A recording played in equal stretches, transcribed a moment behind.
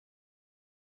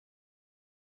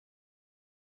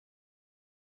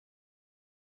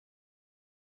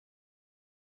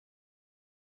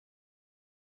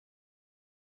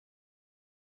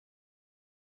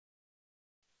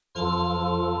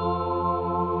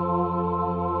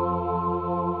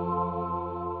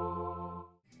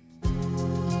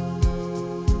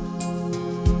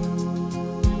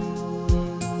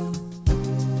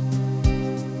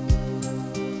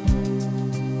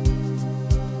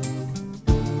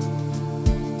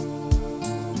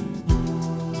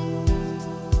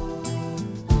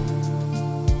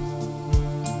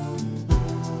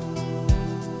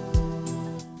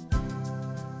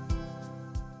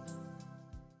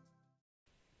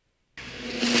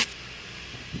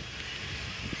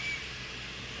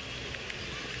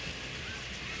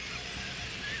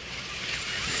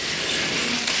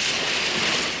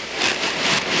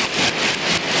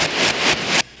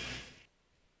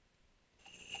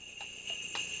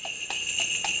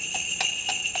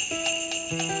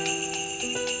Right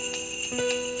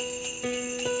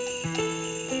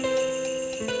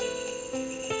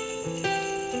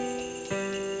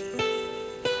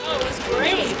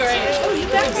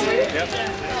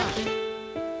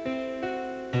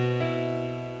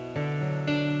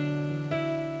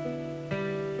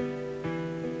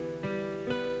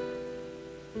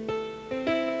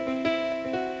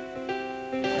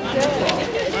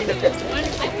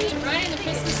in the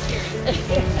Christmas spirit.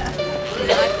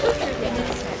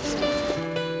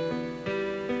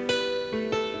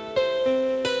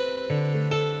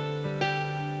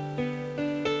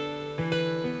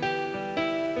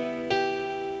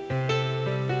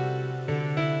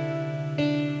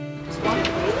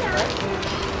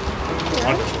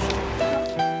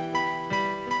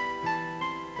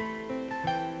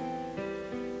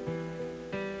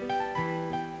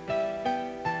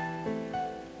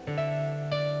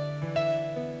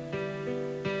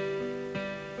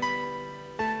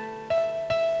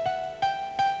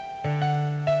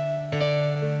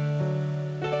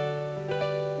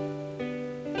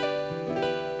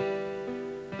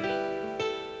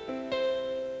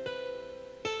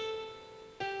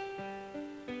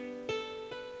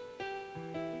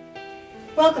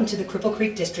 Welcome to the Cripple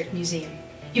Creek District Museum.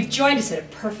 You've joined us at a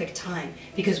perfect time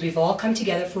because we've all come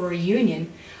together for a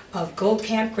reunion of Gold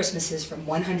Camp Christmases from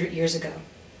 100 years ago.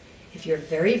 If you're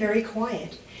very, very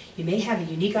quiet, you may have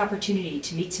a unique opportunity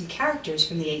to meet some characters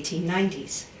from the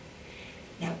 1890s.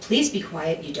 Now please be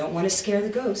quiet, you don't want to scare the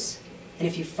ghosts. And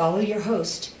if you follow your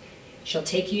host, she'll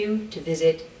take you to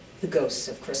visit the ghosts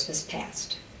of Christmas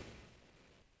past.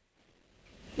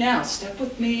 Now, step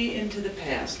with me into the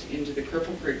past, into the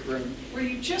Cripple Creek room, where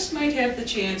you just might have the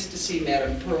chance to see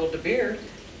Madame Pearl de Beer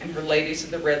and her ladies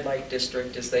of the Red Light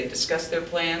District as they discuss their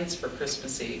plans for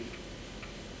Christmas Eve.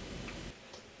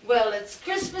 Well, it's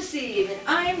Christmas Eve, and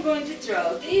I'm going to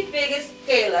throw the biggest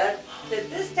gala that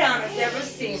this town has ever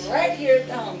seen right here at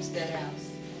the Homestead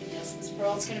House. Yes, Miss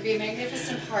Pearl, it's going to be a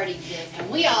magnificent party, kids, and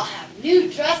we all have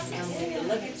new dresses. And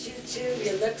look at you two,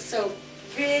 you look so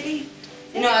pretty.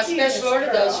 You Thank know, I you, special Miss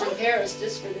ordered those Pearl. from Paris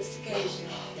just for this occasion.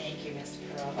 Thank you, Miss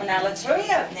Pearl. Well, now let's hurry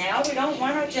up now. We don't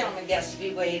want our gentlemen guests to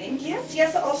be waiting. Yes,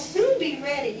 yes, I'll soon be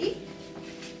ready.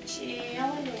 Gee, I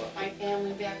wonder what my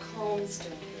family back home's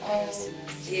doing for Oh,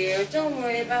 Christmas. dear, don't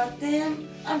worry about them.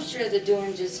 I'm sure they're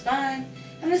doing just fine.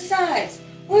 And besides,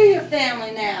 we're your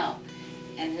family now.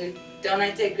 And don't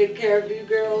I take good care of you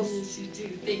girls? Yes, you do.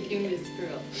 Thank you, Miss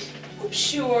Pearl. Oh,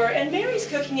 sure, and Mary's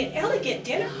cooking an elegant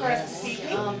dinner for us this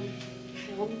evening.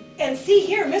 And see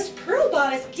here, Miss Pearl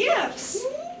bought us gifts.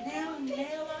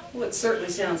 Well, it certainly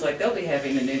sounds like they'll be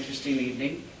having an interesting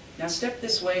evening. Now step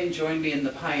this way and join me in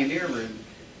the Pioneer Room,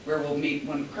 where we'll meet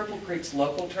one of Cripple Creek's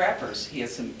local trappers. He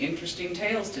has some interesting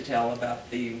tales to tell about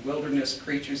the wilderness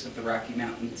creatures of the Rocky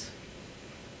Mountains.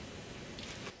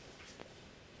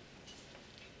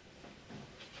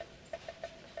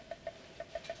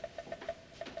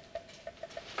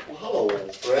 Well, hello,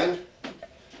 old friend.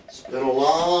 It's been a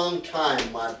long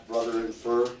time, my brother in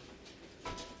fur.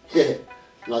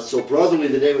 Not so brotherly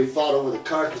the day we fought over the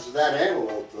carcass of that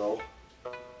antelope, though.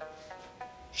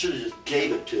 Should have just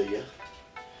gave it to you.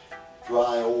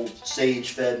 Dry, old,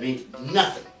 sage-fed meat.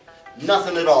 Nothing.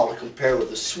 Nothing at all to compare with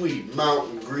the sweet,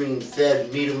 mountain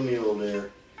green-fed meat of a mule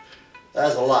deer.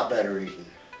 That's a lot better eating.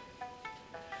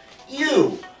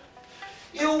 You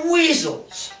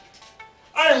weasels!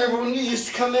 I remember when you used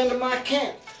to come into my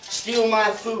camp, steal my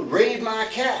food, raid my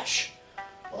cache.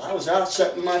 Well, I was out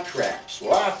setting my traps.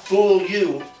 Well, I fooled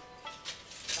you.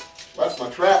 Left my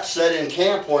traps set in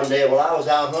camp one day while I was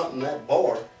out hunting that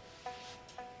boar.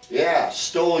 Yeah,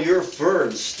 stole your fur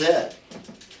instead.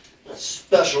 A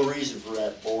special reason for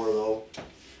that boar, though.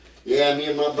 Yeah, me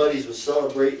and my buddies was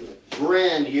celebrating a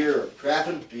grand year of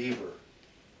trapping beaver.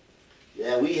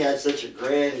 Yeah, we had such a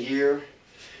grand year.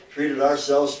 Treated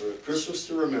ourselves for a Christmas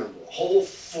to remember, a whole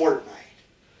fortnight.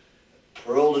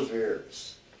 Pearl de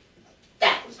Beers.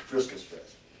 That was the Christmas present.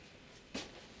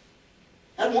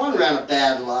 Had one round of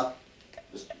bad luck.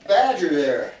 Mr. Badger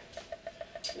there.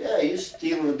 Yeah, he was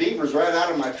stealing the beavers right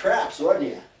out of my traps, wasn't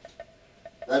you?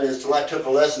 That is, till I took a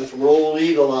lesson from old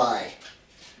Eagle Eye.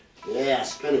 Yeah,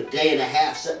 spent a day and a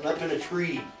half sitting up in a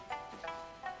tree,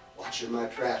 watching my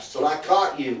traps till I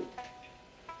caught you.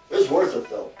 It was worth it,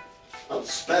 though. Something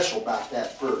special about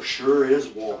that fur sure is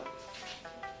warm.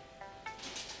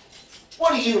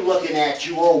 What are you looking at,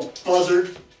 you old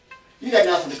buzzard? You got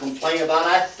nothing to complain about.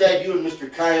 I fed you and Mr.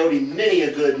 Coyote many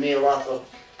a good meal off the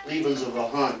leavings of a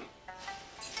hunt.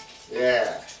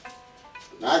 Yeah.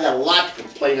 And I got a lot to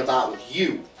complain about with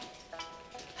you.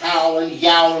 Howling,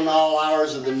 yowling all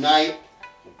hours of the night.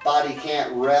 The body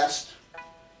can't rest.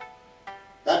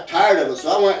 Got tired of it,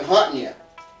 so I went and hunting you.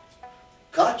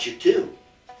 Caught you, too.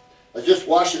 I was just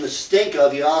washing the stink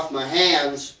of you off my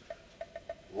hands.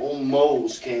 Old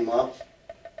Mose came up,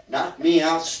 knocked me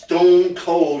out stone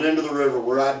cold into the river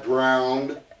where I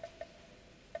drowned.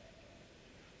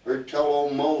 Heard tell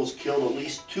old Mose killed at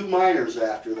least 2 miners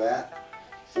after that,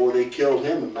 before they killed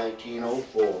him in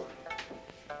 1904.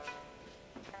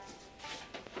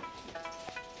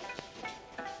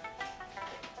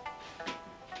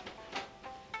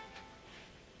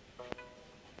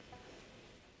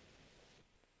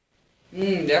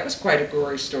 That was quite a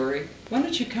gory story. Why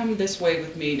don't you come this way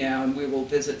with me now and we will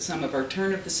visit some of our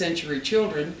turn-of-the-century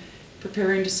children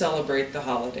preparing to celebrate the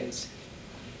holidays.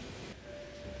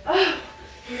 Oh,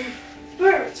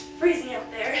 Bert, it's freezing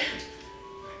out there.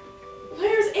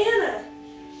 Where's Anna?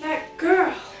 That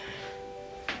girl.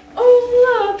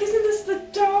 Oh, look, isn't this the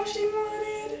doll she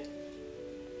wanted?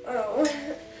 Oh.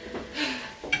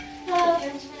 Hello,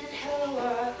 Benjamin. Hello,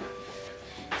 Laura.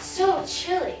 It's so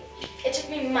chilly. It took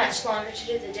me much longer to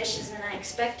do the dishes than I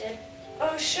expected.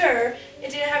 Oh, sure.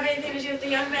 It didn't have anything to do with the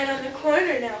young man on the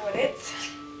corner now, would it?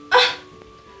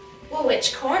 Well,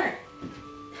 which corner?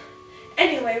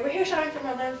 Anyway, we're here shopping for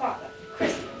Mother and Father.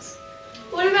 Christmas.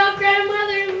 What about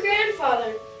grandmother and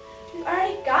grandfather? We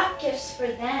already got gifts for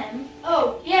them.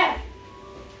 Oh, yeah.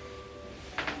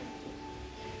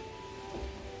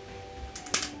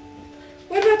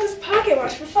 What about this pocket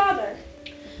watch for Father?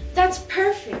 That's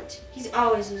perfect. He's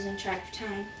always losing track of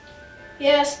time.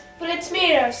 Yes, but it's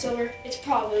made out of silver. It's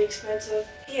probably expensive.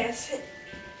 Yes,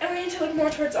 and we need to look more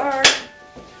towards our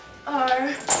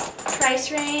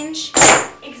Price range?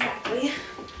 exactly.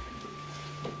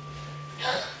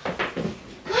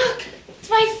 Look, it's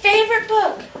my favorite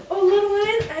book. Oh, Little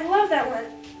Women, I love that one,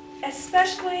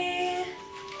 especially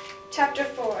chapter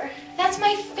 4. That's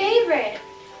my favorite.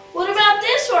 What about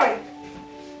this one?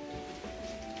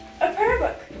 A prayer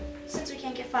book. Since we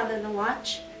can't get Father the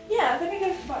watch. Yeah, let me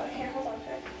go for Father. Here, hold on.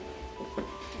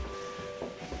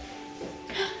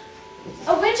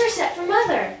 A winter set for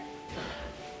Mother.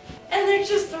 And they're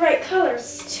just the right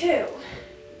colors, too.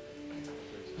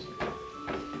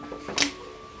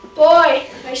 Boy,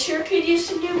 I sure could use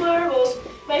some new marbles.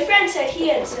 My friend said he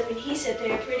had some, and he said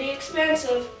they were pretty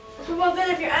expensive. Well, then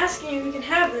if you're asking if you can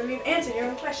have them, you've answered your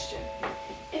own question.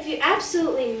 If you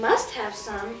absolutely must have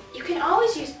some, you can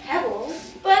always use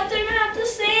pebbles. But they're not the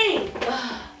same.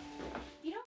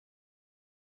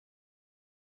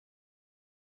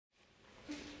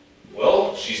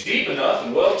 Well, she's deep enough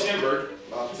and well timbered.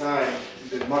 About time.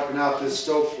 We've been mucking out this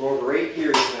stove for over 8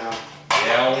 years now.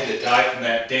 Yeah, only to die from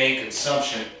that dang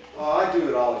consumption. Oh, I'd do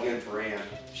it all again for Ann.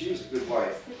 She was a good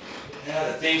wife. Yeah,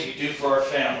 the things we do for our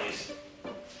families.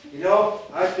 You know,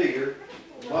 I figure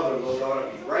Mother-in-law ought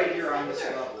to be right here on this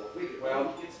level. If we could,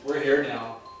 Well, we're here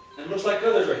now. And it looks like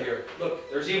others are here. Look,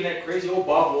 there's even that crazy old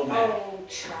Bob man. Oh,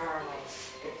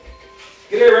 Charles.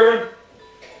 G'day, Reverend.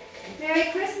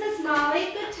 Merry Christmas,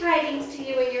 Molly. Good tidings to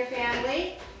you and your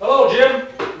family. Hello, Jim.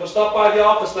 We'll stop by the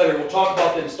office later. We'll talk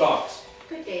about them stocks.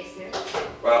 Good day, sir.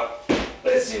 Well,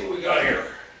 let's see what we got here.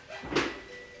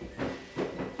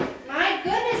 My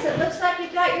goodness, it looks like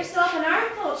you've got yourself an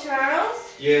armful,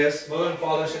 Charles. Yes, Mother and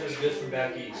Father sent us gifts from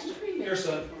back east. Here,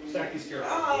 son. Stack these carefully.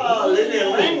 Ah, Lily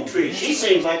Langtree. She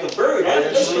seems like a bird.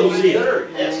 Let's go see her.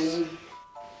 Yes.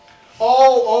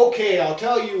 Oh, okay, I'll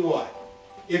tell you what.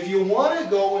 If you want to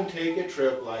go and take a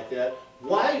trip like that,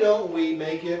 why don't we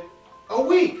make it a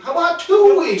week? How about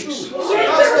 2 weeks? How's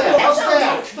that? How's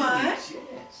that? Fun.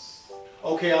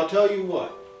 Okay, I'll tell you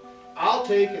what. I'll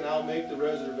take and I'll make the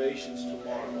reservations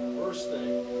tomorrow, first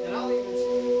thing. And I'll even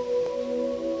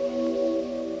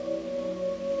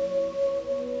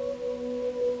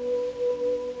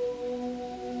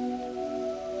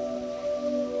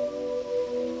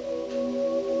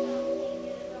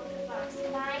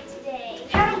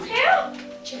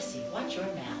Jesse, watch your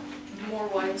mouth. More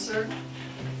wine, sir?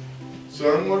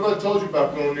 Son, what have I told you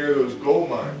about going near those gold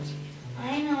mines?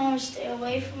 I know, stay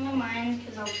away from the mine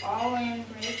because I'll fall in,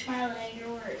 break my leg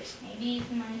or worse, maybe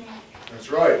even my neck. That's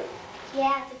right.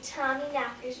 Yeah, the Tommy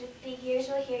knockers with big ears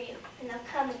will hear you, and they'll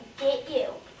come and get you.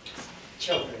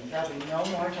 Children, there'll be no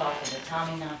more talk of the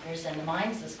Tommy knockers and the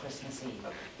mines this Christmas Eve.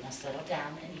 Now settle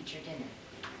down and eat your dinner.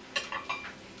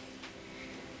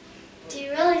 Do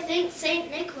you really think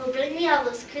St. Nick will bring me all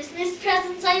those Christmas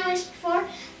presents I wished for?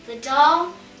 The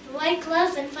doll, the white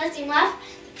gloves and fuzzy muff,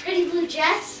 the pretty blue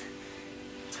dress?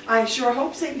 I sure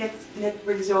hope St. Nick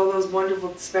brings you all those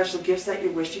wonderful special gifts that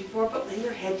you're wishing for, but lay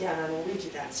your head down and I'll read you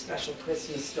that special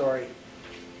Christmas story.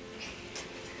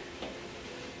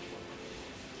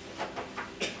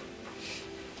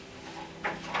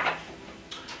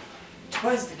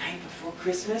 'Twas the night before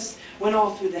Christmas, when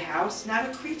all through the house not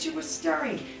a creature was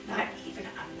stirring, not even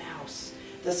a mouse.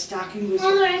 The stocking was...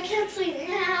 Mother, I can't sleep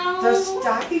now. The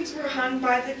stockings were hung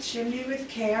by the chimney with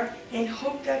care in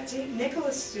hope that St.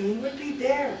 Nicholas soon would be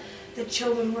there. The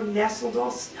children were nestled all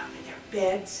snug in their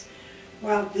beds,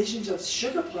 while visions of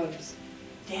sugar plums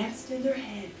danced in their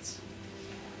heads.